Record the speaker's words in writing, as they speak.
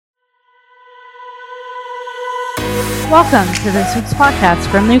Welcome to this week's podcast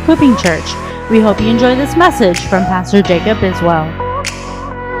from the Equipping Church. We hope you enjoy this message from Pastor Jacob BISWELL.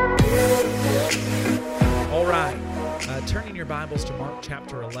 All right, turning your Bibles to Mark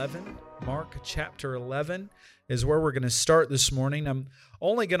chapter 11. Mark chapter 11 is where we're going to start this morning. I'm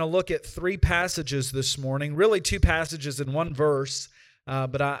only going to look at three passages this morning, really two passages in one verse,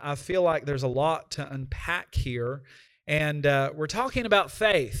 but I feel like there's a lot to unpack here. And we're talking about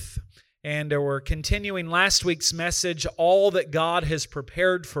faith. And we're continuing last week's message, all that God has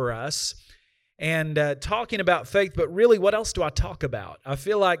prepared for us, and talking about faith. But really, what else do I talk about? I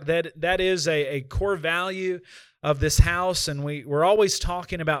feel like that is a core value of this house, and we're always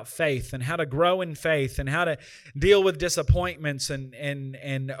talking about faith and how to grow in faith and how to deal with disappointments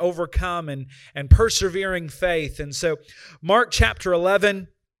and overcome and persevering faith. And so Mark chapter 11,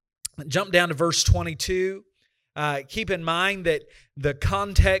 jump down to verse 22. Keep in mind that the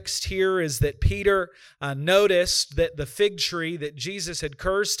context here is that Peter noticed that the fig tree that Jesus had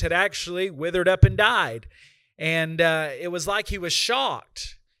cursed had actually withered up and died. And it was like he was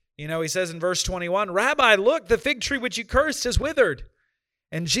shocked. You know, he says in verse 21, "Rabbi, look, the fig tree which you cursed has withered."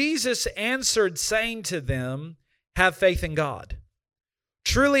 And Jesus answered, saying to them, "Have faith in God.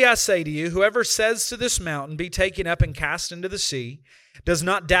 Truly I say to you, whoever says to this mountain, be taken up and cast into the sea, does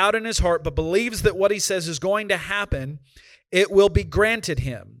not doubt in his heart, but believes that what he says is going to happen, it will be granted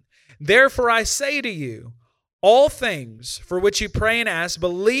him. Therefore I say to you, all things for which you pray and ask,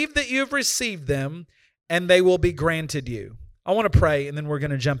 believe that you have received them, and they will be granted you." I want to pray, and then we're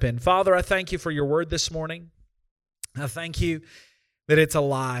going to jump in. Father, I thank you for your word this morning. I thank you that it's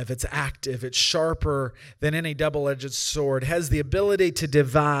alive, it's active, it's sharper than any double-edged sword, has the ability to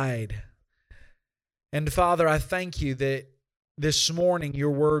divide. And Father, I thank you that this morning your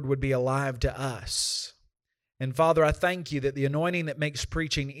word would be alive to us. And Father, I thank you that the anointing that makes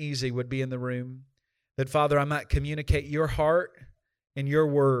preaching easy would be in the room. That Father, I might communicate your heart and your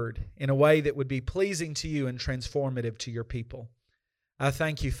word in a way that would be pleasing to you and transformative to your people. I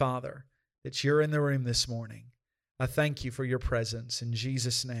thank you, Father, that you're in the room this morning. I thank you for your presence. In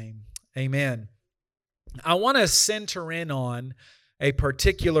Jesus' name, amen. I want to center in on a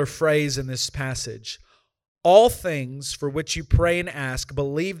particular phrase in this passage. All things for which you pray and ask,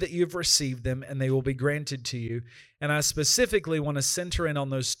 believe that you've received them and they will be granted to you. And I specifically want to center in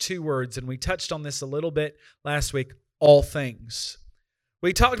on those two words, and we touched on this a little bit last week, all things.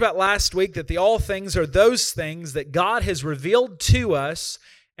 We talked about last week that the all things are those things that God has revealed to us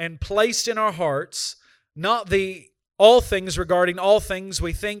and placed in our hearts, not the all things regarding all things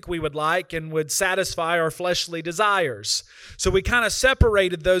we think we would like and would satisfy our fleshly desires. So we kind of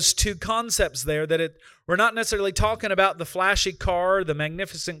separated those two concepts there, that we're not necessarily talking about the flashy car, the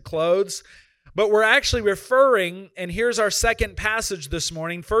magnificent clothes, but we're actually referring, and here's our second passage this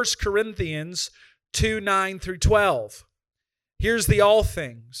morning, 1 Corinthians 2:9 through 12. Here's the all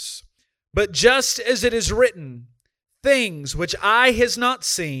things. "But just as it is written, things which eye has not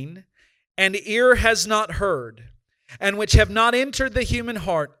seen and ear has not heard, and which have not entered the human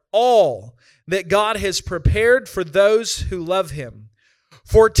heart, all that God has prepared for those who love Him.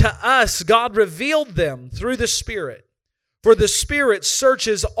 For to us God revealed them through the Spirit. For the Spirit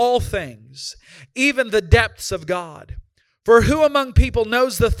searches all things, even the depths of God. For who among people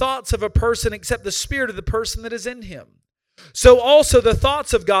knows the thoughts of a person except the spirit of the person that is in him? So also the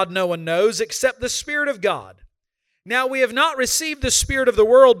thoughts of God no one knows except the Spirit of God. Now we have not received the spirit of the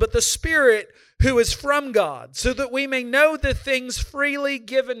world, but the Spirit who is from God, so that we may know the things freely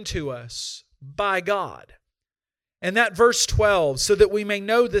given to us by God." And that verse 12, so that we may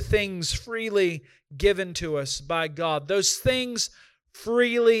know the things freely given to us by God. Those things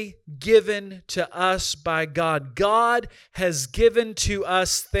freely given to us by God. God has given to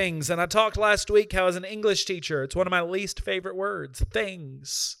us things. And I talked last week how as an English teacher, it's one of my least favorite words,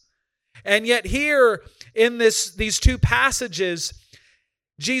 things. And yet here in these two passages,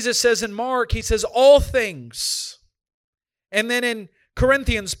 Jesus says in Mark, he says all things. And then in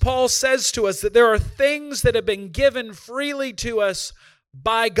Corinthians, Paul says to us that there are things that have been given freely to us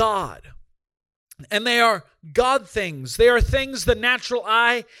by God. And they are God things. They are things the natural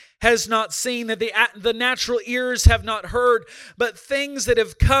eye has not seen, that the natural ears have not heard, but things that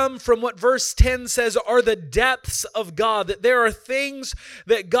have come from what verse 10 says are the depths of God. That there are things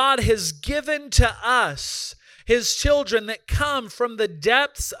that God has given to us, His children, that come from the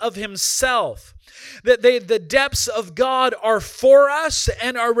depths of Himself. That the depths of God are for us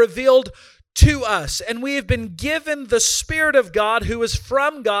and are revealed to us. And we have been given the Spirit of God, who is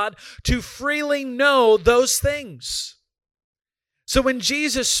from God, to freely know those things. So when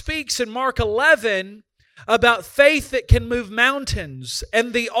Jesus speaks in Mark 11 about faith that can move mountains,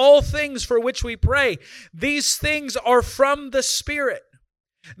 and the all things for which we pray. These things are from the Spirit.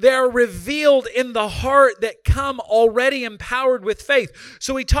 They are revealed in the heart that come already empowered with faith.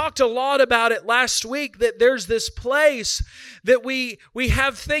 So we talked a lot about it last week, that there's this place that we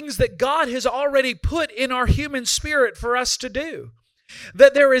have things that God has already put in our human spirit for us to do.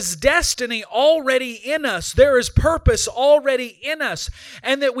 That there is destiny already in us. There is purpose already in us.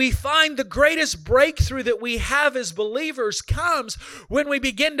 And that we find the greatest breakthrough that we have as believers comes when we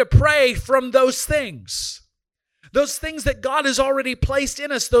begin to pray from those things. Those things that God has already placed in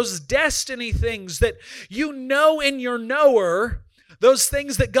us. Those destiny things that you know in your knower. Those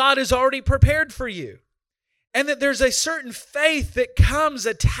things that God has already prepared for you. And that there's a certain faith that comes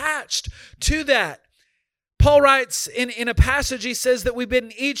attached to that. Paul writes in a passage, he says that we've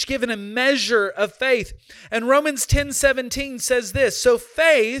been each given a measure of faith. And Romans 10:17 says this, so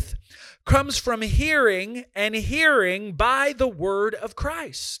faith comes from hearing, and hearing by the word of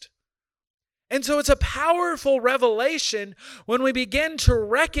Christ. And so it's a powerful revelation when we begin to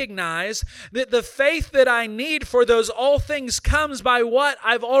recognize that the faith that I need for those all things comes by what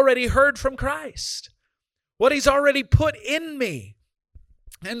I've already heard from Christ, what He's already put in me.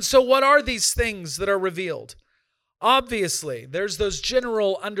 And so what are these things that are revealed? Obviously, there's those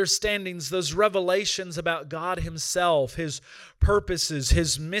general understandings, those revelations about God Himself, His purposes,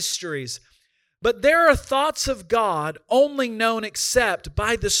 His mysteries. But there are thoughts of God only known except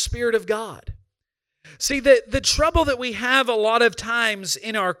by the Spirit of God. See, the trouble that we have a lot of times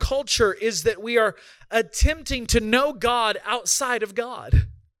in our culture is that we are attempting to know God outside of God.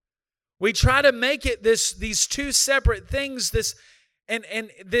 We try to make it these two separate things,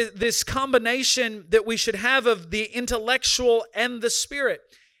 this combination that we should have of the intellectual and the spirit.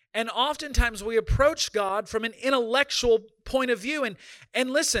 And oftentimes we approach God from an intellectual point of view. And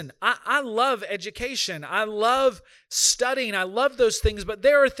listen, I love education. I love studying. I love those things. But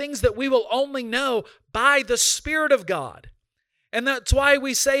there are things that we will only know by the Spirit of God. And that's why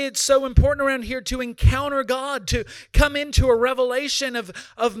we say it's so important around here to encounter God, to come into a revelation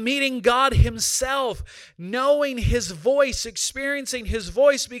of meeting God Himself, knowing His voice, experiencing His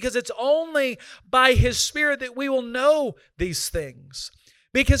voice, because it's only by His Spirit that we will know these things.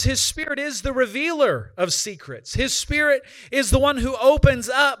 Because His Spirit is the revealer of secrets. His Spirit is the one who opens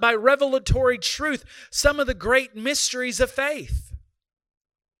up by revelatory truth some of the great mysteries of faith.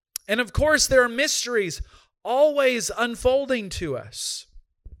 And of course, there are mysteries always unfolding to us.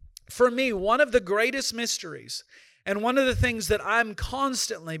 For me, one of the greatest mysteries, and one of the things that I'm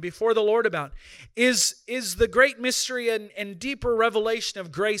constantly before the Lord about, is the great mystery and deeper revelation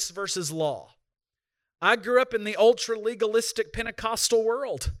of grace versus law. I grew up in the ultra-legalistic Pentecostal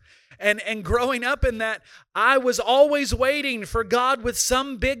world. And growing up in that, I was always waiting for God with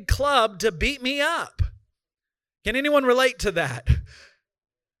some big club to beat me up. Can anyone relate to that?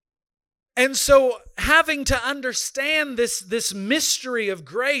 And so having to understand this mystery of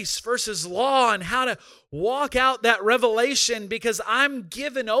grace versus law and how to walk out that revelation, because I'm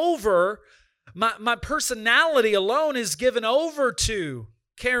given over, my personality alone is given over to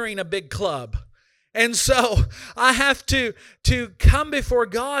carrying a big club. And so I have to come before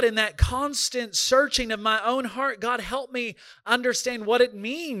God in that constant searching of my own heart. God, help me understand what it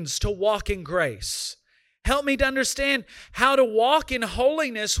means to walk in grace. Help me to understand how to walk in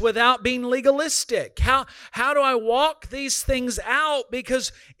holiness without being legalistic. How do I walk these things out?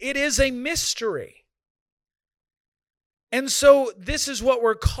 Because it is a mystery. And so this is what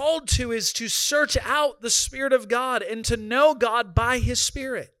we're called to, is to search out the Spirit of God and to know God by His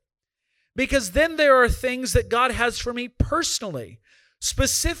Spirit. Because then there are things that God has for me personally,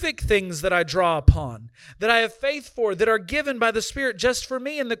 specific things that I draw upon, that I have faith for, that are given by the Spirit just for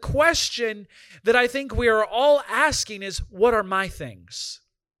me. And the question that I think we are all asking is, what are my things?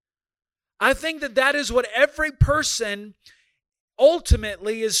 I think that is what every person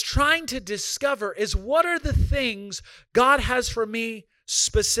ultimately is trying to discover, is what are the things God has for me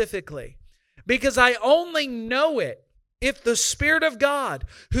specifically? Because I only know it if the Spirit of God,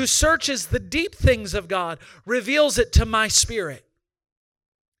 who searches the deep things of God, reveals it to my spirit.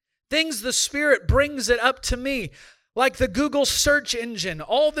 Things the Spirit brings it up to me, like the Google search engine,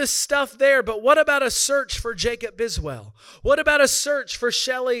 all this stuff there. But what about a search for Jacob Biswell? What about a search for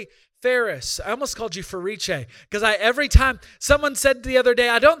Shelley Ferris? I almost called you Farice, because every time someone said the other day,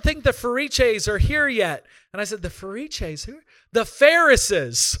 I don't think the Farices are here yet. And I said, the Farices? Who? The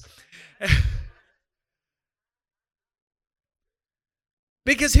Ferrises.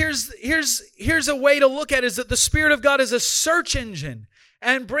 Because here's a way to look at it, is that the Spirit of God is a search engine.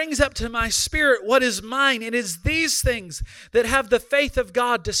 and brings up to my spirit what is mine. It is these things that have the faith of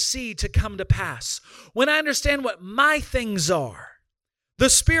God to see to come to pass. When I understand what my things are, the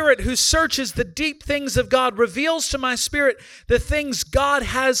Spirit who searches the deep things of God reveals to my spirit the things God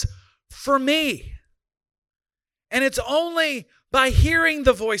has for me. And it's only by hearing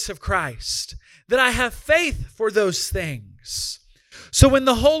the voice of Christ that I have faith for those things. So when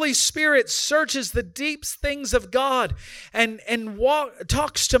the Holy Spirit searches the deep things of God and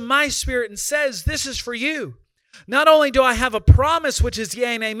talks to my spirit and says, this is for you, not only do I have a promise, which is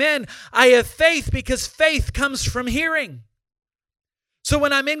yea and amen, I have faith because faith comes from hearing. So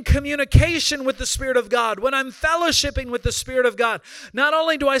when I'm in communication with the Spirit of God, when I'm fellowshipping with the Spirit of God, not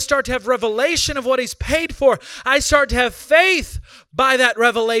only do I start to have revelation of what He's paid for, I start to have faith by that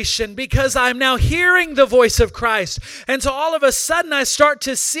revelation because I'm now hearing the voice of Christ. And so all of a sudden I start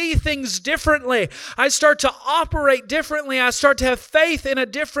to see things differently. I start to operate differently. I start to have faith in a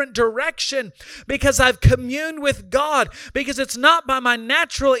different direction because I've communed with God, because it's not by my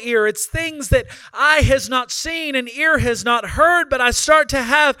natural ear. It's things that eye has not seen and ear has not heard, but I start to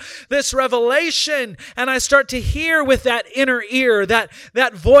have this revelation and I start to hear with that inner ear, that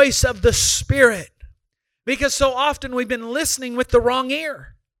voice of the Spirit. Because so often we've been listening with the wrong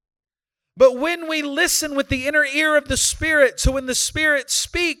ear. But when we listen with the inner ear of the Spirit, so when the Spirit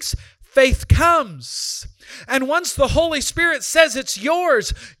speaks, faith comes. And once the Holy Spirit says it's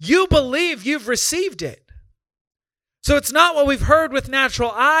yours, you believe you've received it. So it's not what we've heard with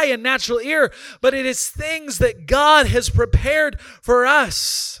natural eye and natural ear, but it is things that God has prepared for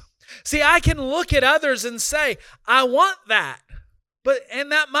us. See, I can look at others and say, I want that.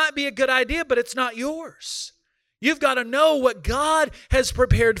 And that might be a good idea, but it's not yours. You've got to know what God has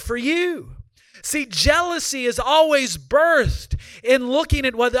prepared for you. See, jealousy is always birthed in looking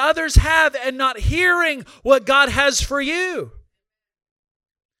at what others have and not hearing what God has for you.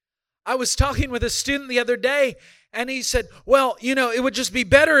 I was talking with a student the other day, and he said, well, it would just be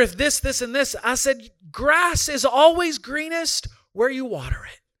better if this, and this. I said, grass is always greenest where you water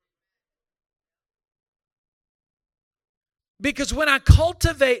it. Because when I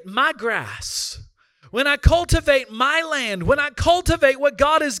cultivate my grass, when I cultivate my land, when I cultivate what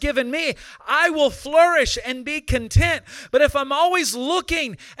God has given me, I will flourish and be content. But if I'm always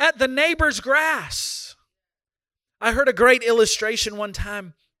looking at the neighbor's grass, I heard a great illustration one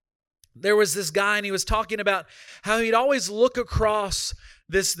time. There was this guy and he was talking about how he'd always look across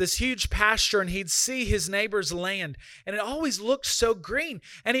this huge pasture and he'd see his neighbor's land and it always looked so green.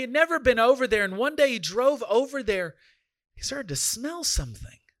 And he had never been over there. And one day he drove over there. He started to smell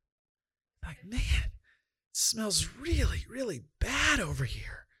something. Like, man, it smells really, really bad over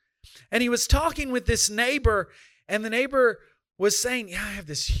here. And he was talking with this neighbor, and the neighbor was saying, yeah, I have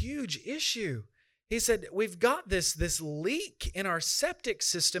this huge issue. He said, we've got this leak in our septic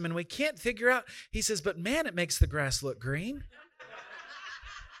system, and we can't figure out. He says, but man, it makes the grass look green.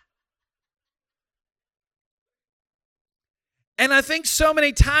 And I think so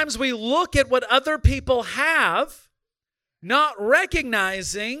many times we look at what other people have, not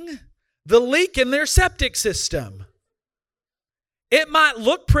recognizing the leak in their septic system. It might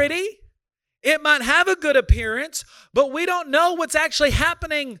look pretty, it might have a good appearance, but we don't know what's actually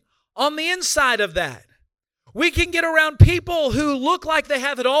happening on the inside of that. We can get around people who look like they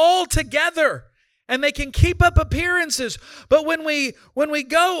have it all together and they can keep up appearances, but when we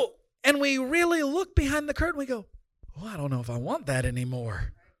go and we really look behind the curtain, we go, oh, I don't know if I want that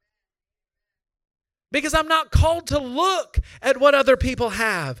anymore. Because I'm not called to look at what other people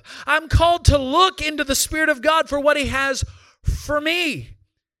have. I'm called to look into the Spirit of God for what He has for me.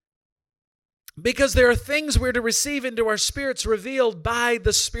 Because there are things we're to receive into our spirits revealed by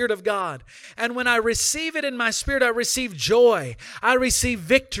the Spirit of God. And when I receive it in my spirit, I receive joy. I receive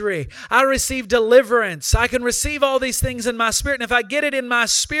victory. I receive deliverance. I can receive all these things in my spirit. And if I get it in my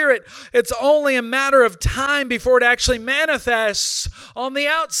spirit, it's only a matter of time before it actually manifests on the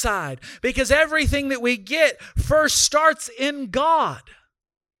outside. Because everything that we get first starts in God.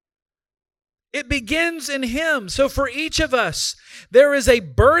 It begins in Him. So for each of us, there is a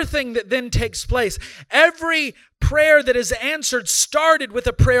birthing that then takes place. Every prayer that is answered started with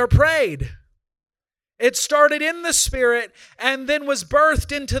a prayer prayed. It started in the Spirit and then was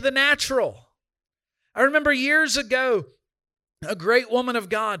birthed into the natural. I remember years ago, a great woman of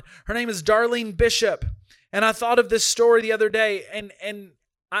God, her name is Darlene Bishop, and I thought of this story the other day, and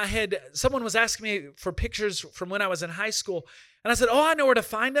someone was asking me for pictures from when I was in high school. And I said, oh, I know where to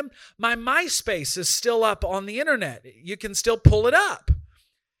find them. My MySpace is still up on the internet. You can still pull it up.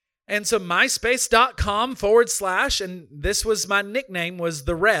 And so myspace.com / and this was my nickname, was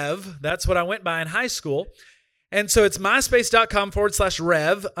the Rev. That's what I went by in high school. And so it's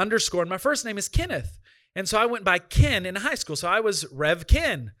myspace.com/Rev _ and my first name is Kenneth. And so I went by Ken in high school. So I was Rev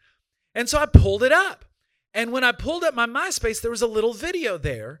Ken. And so I pulled it up. And when I pulled up my MySpace, there was a little video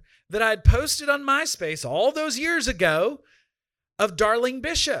there that I had posted on MySpace all those years ago of Darlene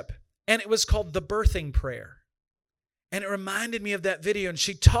Bishop. And it was called The Birthing Prayer. And it reminded me of that video. And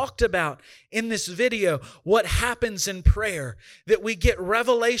she talked about in this video what happens in prayer, that we get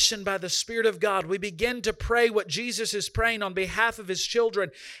revelation by the Spirit of God. We begin to pray what Jesus is praying on behalf of His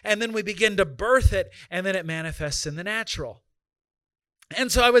children. And then we begin to birth it. And then it manifests in the natural. And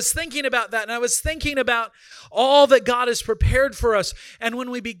so I was thinking about that, and I was thinking about all that God has prepared for us. And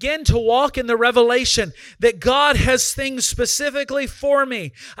when we begin to walk in the revelation that God has things specifically for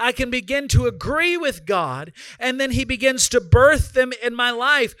me, I can begin to agree with God, and then He begins to birth them in my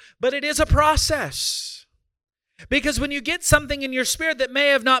life. But it is a process. Because when you get something in your spirit that may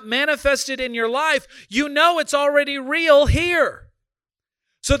have not manifested in your life, you know it's already real here.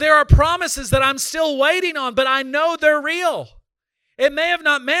 So there are promises that I'm still waiting on, but I know they're real. It may have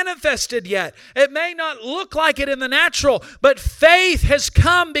not manifested yet. It may not look like it in the natural, but faith has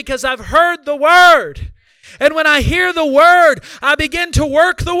come because I've heard the Word. And when I hear the Word, I begin to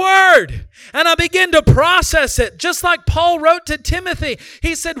work the Word. And I begin to process it. Just like Paul wrote to Timothy.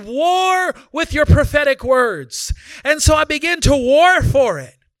 He said, war with your prophetic words. And so I begin to war for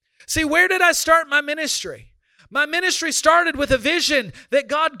it. See, where did I start my ministry? My ministry started with a vision that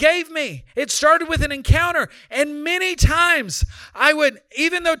God gave me. It started with an encounter. And many times I would,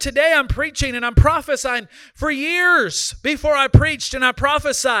 even though today I'm preaching and I'm prophesying, for years before I preached and I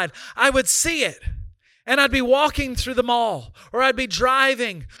prophesied, I would see it. And I'd be walking through the mall, or I'd be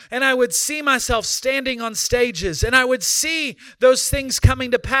driving, and I would see myself standing on stages, and I would see those things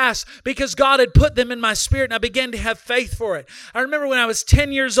coming to pass because God had put them in my spirit, and I began to have faith for it. I remember when I was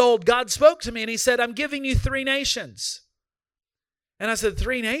 10 years old, God spoke to me, and He said, I'm giving you 3 nations. And I said,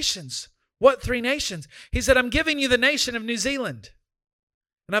 3 nations? What 3 nations? He said, I'm giving you the nation of New Zealand.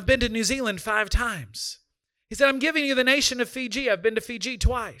 And I've been to New Zealand 5 times. He said, I'm giving you the nation of Fiji. I've been to Fiji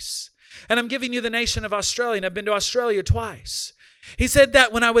twice. And I'm giving you the nation of Australia, and I've been to Australia twice. He said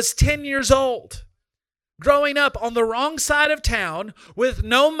that when I was 10 years old, growing up on the wrong side of town with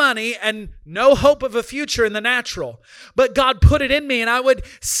no money and no hope of a future in the natural. But God put it in me, and I would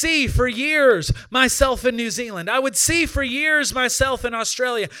see for years myself in New Zealand. I would see for years myself in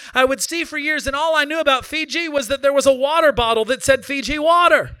Australia. I would see for years, and all I knew about Fiji was that there was a water bottle that said Fiji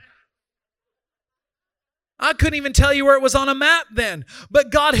water. I couldn't even tell you where it was on a map then, but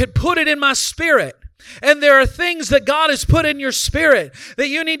God had put it in my spirit. And there are things that God has put in your spirit that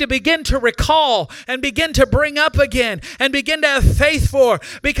you need to begin to recall and begin to bring up again and begin to have faith for,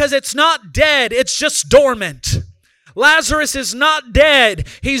 because it's not dead, it's just dormant. Lazarus is not dead.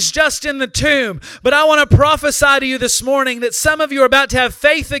 He's just in the tomb. But I want to prophesy to you this morning that some of you are about to have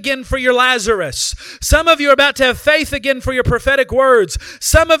faith again for your Lazarus. Some of you are about to have faith again for your prophetic words.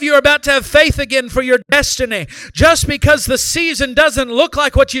 Some of you are about to have faith again for your destiny. Just because the season doesn't look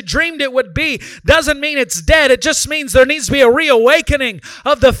like what you dreamed it would be doesn't mean it's dead. It just means there needs to be a reawakening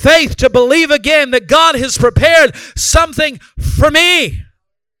of the faith to believe again that God has prepared something for me.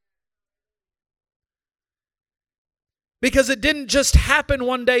 Because it didn't just happen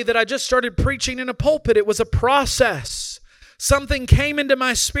one day that I just started preaching in a pulpit. It was a process. Something came into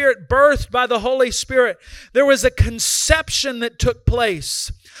my spirit, birthed by the Holy Spirit. There was a conception that took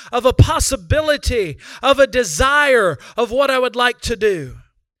place of a possibility, of a desire of what I would like to do.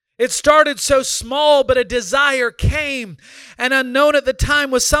 It started so small, but a desire came. And unknown at the time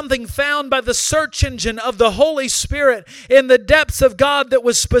was something found by the search engine of the Holy Spirit in the depths of God that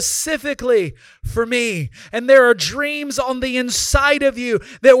was specifically for me. And there are dreams on the inside of you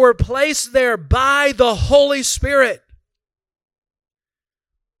that were placed there by the Holy Spirit.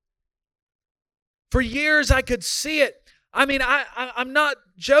 For years I could see it. I mean, I'm not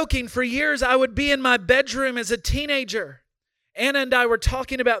joking. For years I would be in my bedroom as a teenager. Anna and I were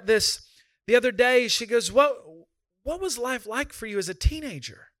talking about this the other day. She goes, what was life like for you as a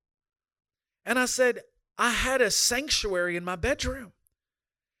teenager? And I said, I had a sanctuary in my bedroom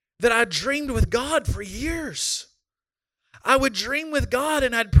that I dreamed with God for years. I would dream with God,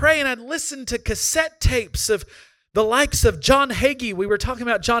 and I'd pray, and I'd listen to cassette tapes of the likes of John Hagee. We were talking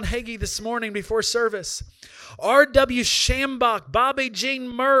about John Hagee this morning before service. R.W. Shambach, Bobby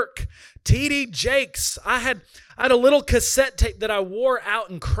Jean Merck, T.D. Jakes. I had a little cassette tape that I wore out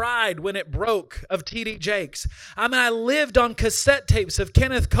and cried when it broke of T.D. Jakes. I mean, I lived on cassette tapes of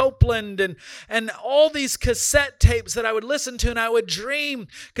Kenneth Copeland and all these cassette tapes that I would listen to, and I would dream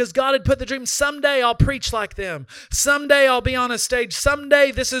because God had put the dream, someday I'll preach like them. Someday I'll be on a stage.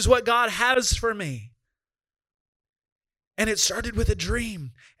 Someday this is what God has for me. And it started with a dream.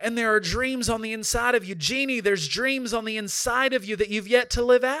 And there are dreams on the inside of you. Jeannie, there's dreams on the inside of you that you've yet to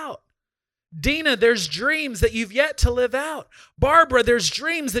live out. Dina, there's dreams that you've yet to live out. Barbara, there's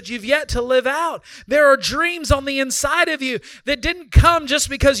dreams that you've yet to live out. There are dreams on the inside of you that didn't come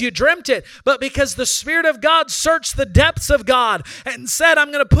just because you dreamt it, but because the Spirit of God searched the depths of God and said,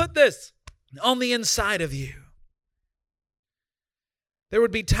 I'm going to put this on the inside of you. There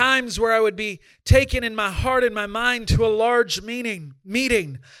would be times where I would be taken in my heart and my mind to a large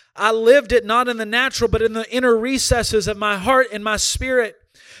meeting. I lived it not in the natural, but in the inner recesses of my heart and my spirit.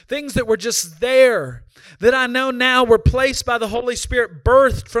 Things that were just there that I know now were placed by the Holy Spirit,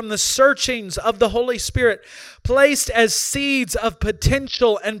 birthed from the searchings of the Holy Spirit, placed as seeds of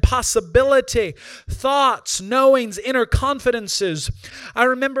potential and possibility, thoughts, knowings, inner confidences. I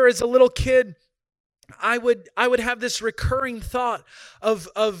remember as a little kid, I would have this recurring thought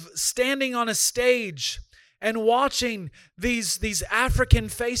of standing on a stage and watching these African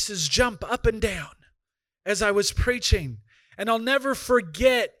faces jump up and down as I was preaching. And I'll never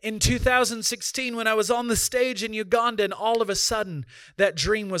forget in 2016 when I was on the stage in Uganda and all of a sudden that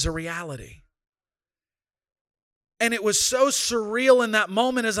dream was a reality. And it was so surreal in that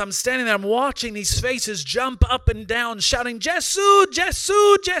moment as I'm standing there, I'm watching these faces jump up and down shouting, Jesu,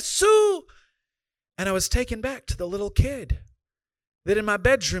 Jesu, Jesu. And I was taken back to the little kid that in my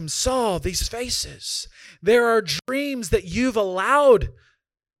bedroom saw these faces. There are dreams that you've allowed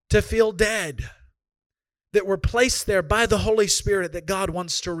to feel dead, that were placed there by the Holy Spirit that God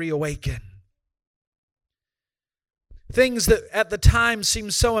wants to reawaken. Things that at the time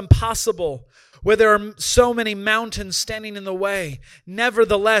seemed so impossible, where there are so many mountains standing in the way.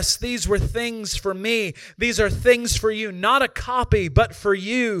 Nevertheless, these were things for me. These are things for you, not a copy, but for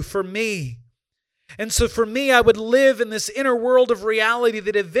you, for me. And so for me, I would live in this inner world of reality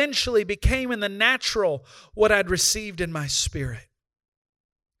that eventually became in the natural what I'd received in my spirit.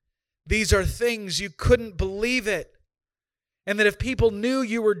 These are things you couldn't believe it. And that if people knew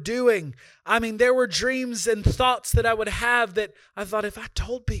you were doing, there were dreams and thoughts that I would have that I thought if I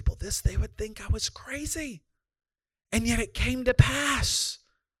told people this, they would think I was crazy. And yet it came to pass.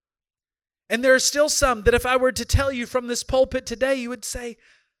 And there are still some that if I were to tell you from this pulpit today, you would say,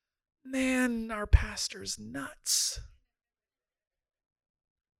 man, our pastor's nuts.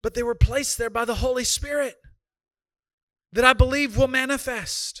 But they were placed there by the Holy Spirit that I believe will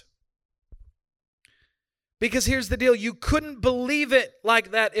manifest. Because here's the deal, you couldn't believe it like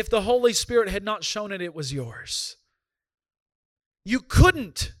that if the Holy Spirit had not shown it was yours. You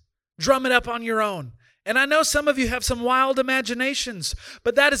couldn't drum it up on your own. And I know some of you have some wild imaginations,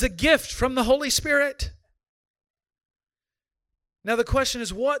 but that is a gift from the Holy Spirit. Now the question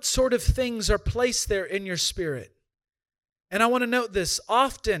is, what sort of things are placed there in your spirit? And I want to note this,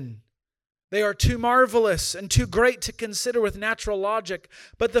 often they are too marvelous and too great to consider with natural logic.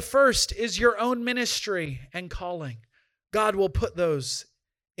 But the first is your own ministry and calling. God will put those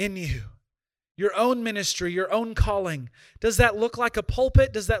in you. Your own ministry, your own calling. Does that look like a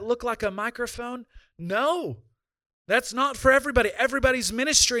pulpit? Does that look like a microphone? No. That's not for everybody. Everybody's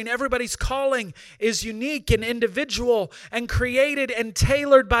ministry and everybody's calling is unique and individual and created and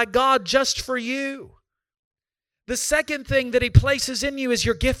tailored by God just for you. The second thing that He places in you is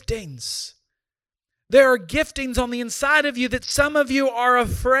your giftings. There are giftings on the inside of you that some of you are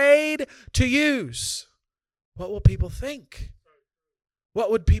afraid to use. What will people think?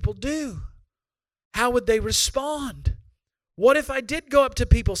 What would people do? How would they respond? What if I did go up to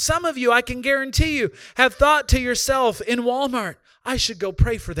people? Some of you, I can guarantee you, have thought to yourself in Walmart, I should go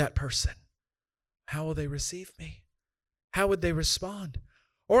pray for that person. How will they receive me? How would they respond?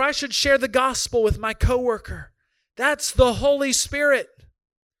 Or I should share the gospel with my coworker. That's the Holy Spirit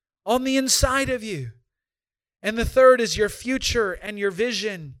on the inside of you. And the third is your future and your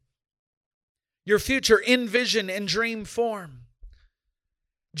vision. Your future in vision and dream form.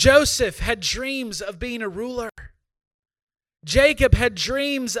 Joseph had dreams of being a ruler. Jacob had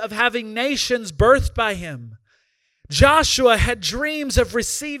dreams of having nations birthed by him. Joshua had dreams of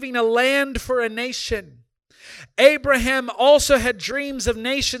receiving a land for a nation. Abraham also had dreams of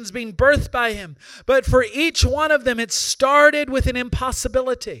nations being birthed by him. But for each one of them, it started with an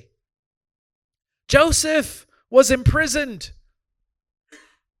impossibility. Joseph was imprisoned.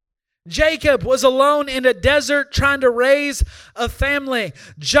 Jacob was alone in a desert trying to raise a family.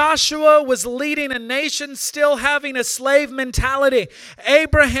 Joshua was leading a nation still having a slave mentality.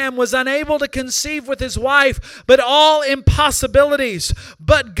 Abraham was unable to conceive with his wife, but all impossibilities.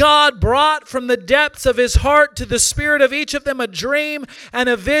 But God brought from the depths of his heart to the spirit of each of them a dream and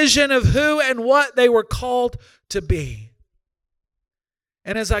a vision of who and what they were called to be.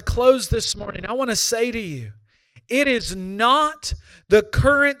 And as I close this morning, I want to say to you, It is not the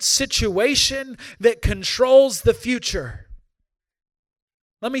current situation that controls the future.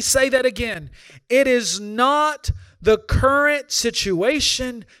 Let me say that again. It is not the current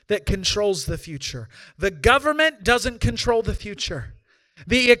situation that controls the future. The government doesn't control the future.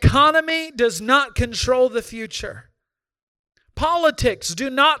 The economy does not control the future. Politics do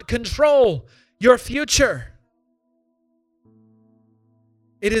not control your future.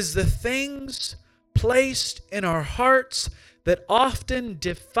 It is the things placed in our hearts that often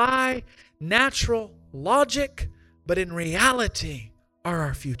defy natural logic, but in reality are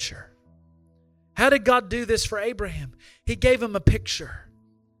our future. How did God do this for Abraham? He gave him a picture,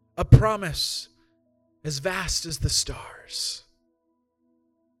 a promise as vast as the stars,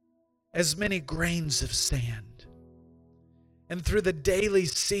 as many grains of sand. And through the daily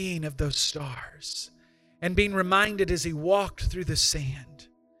seeing of those stars and being reminded as he walked through the sand,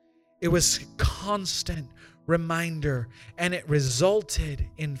 it was a constant reminder, and it resulted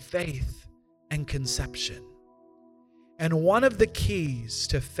in faith and conception. And one of the keys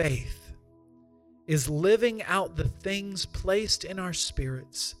to faith is living out the things placed in our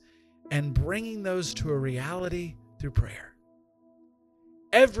spirits and bringing those to a reality through prayer.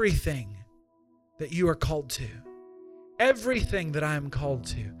 Everything that you are called to, everything that I am called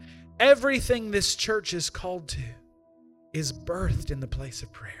to, everything this church is called to is birthed in the place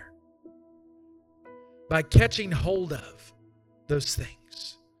of prayer. By catching hold of those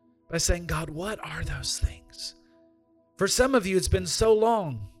things. By saying, God, what are those things? For some of you, it's been so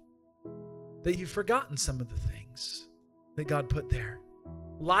long that you've forgotten some of the things that God put there.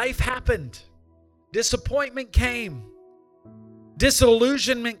 Life happened. Disappointment came.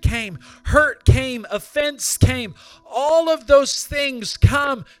 Disillusionment came. Hurt came. Offense came. All of those things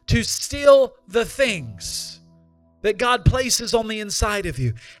come to steal the things that God places on the inside of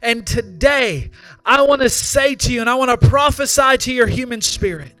you. And today, I want to say to you, and I want to prophesy to your human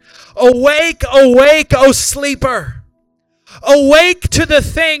spirit, awake, awake, O sleeper. Awake to the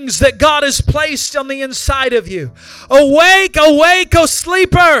things that God has placed on the inside of you. Awake, awake, O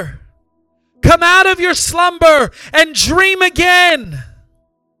sleeper. Come out of your slumber and dream again.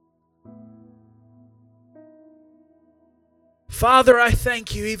 Father, I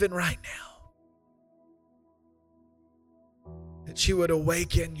thank you even right now that you would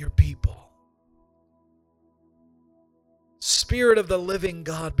awaken your people. Spirit of the living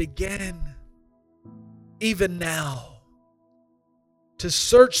God, begin even now to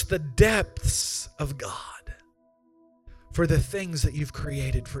search the depths of God for the things that you've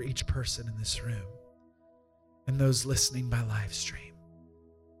created for each person in this room and those listening by live stream.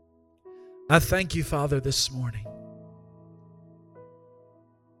 I thank you, Father, this morning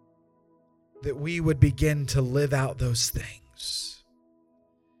that we would begin to live out those things,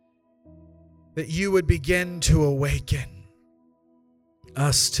 that you would begin to awaken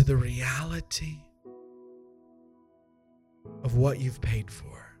us to the reality of what you've paid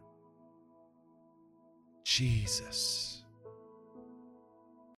for. Jesus.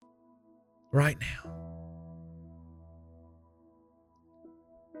 Right now.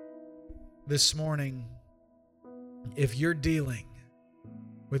 This morning, if you're dealing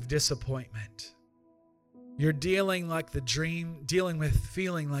with disappointment, you're dealing with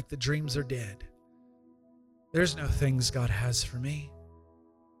feeling like the dreams are dead. There's no things God has for me.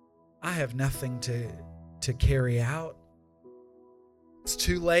 I have nothing to carry out. It's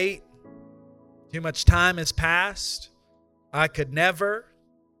too late. Too much time has passed. I could never.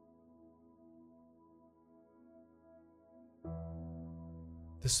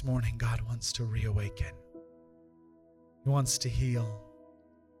 This morning, God wants to reawaken. He wants to heal.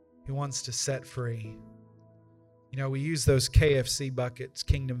 He wants to set free. You know, we use those KFC buckets,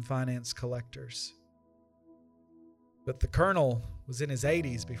 Kingdom Finance Collectors. But the Colonel was in his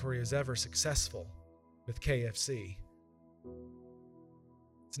 80s before he was ever successful with KFC.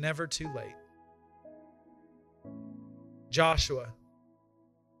 It's never too late. Joshua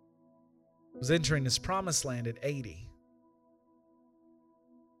was entering his promised land at 80.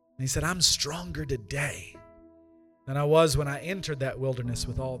 And he said, I'm stronger today than I was when I entered that wilderness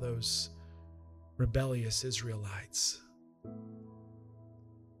with all those rebellious Israelites.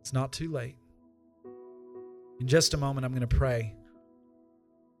 It's not too late. In just a moment, I'm going to pray.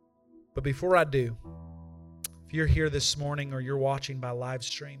 But before I do, if you're here this morning or you're watching by live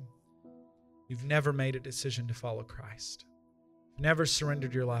stream, you've never made a decision to follow Christ. You've never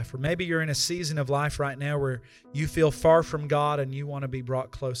surrendered your life. Or maybe you're in a season of life right now where you feel far from God and you want to be brought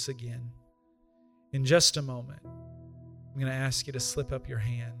close again. In just a moment, I'm going to ask you to slip up your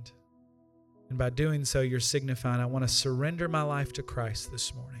hand. And by doing so, you're signifying, I want to surrender my life to Christ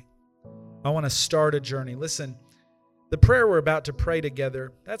this morning. I want to start a journey. Listen, The prayer we're about to pray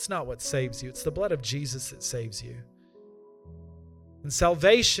together, that's not what saves you. It's the blood of Jesus that saves you. And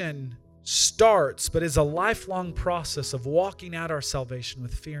salvation starts, but is a lifelong process of walking out our salvation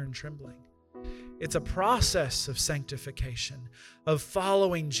with fear and trembling. It's a process of sanctification, of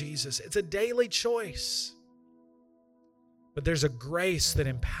following Jesus. It's a daily choice. But there's a grace that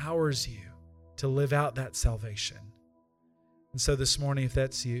empowers you to live out that salvation. And so this morning, if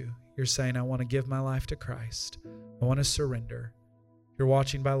that's you, you're saying, I want to give my life to Christ. I want to surrender. If you're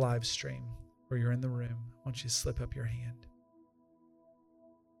watching by live stream or you're in the room, I want you to slip up your hand.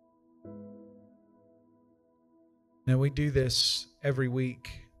 Now, we do this every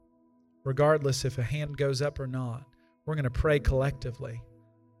week. Regardless if a hand goes up or not, we're going to pray collectively.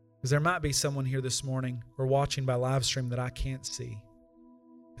 Because there might be someone here this morning or watching by live stream that I can't see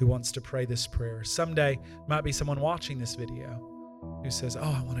who wants to pray this prayer. Someday might be someone watching this video who says, oh,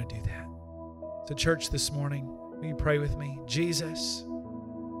 I want to do that. So church, this morning, will you pray with me? Jesus,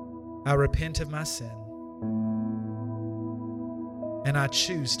 I repent of my sin and I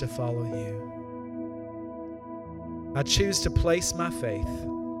choose to follow you. I choose to place my faith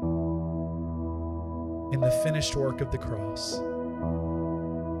in the finished work of the cross.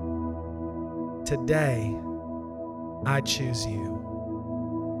 Today, I choose you.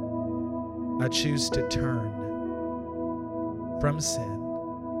 I choose to turn from sin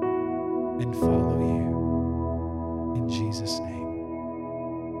and follow you. In Jesus'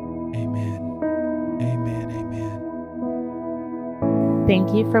 name, amen. Amen. Amen.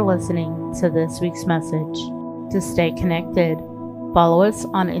 Thank you for listening to this week's message. To stay connected, follow us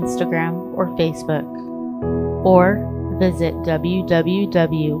on Instagram or Facebook, or visit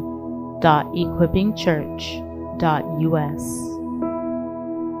www.equippingchurch.us.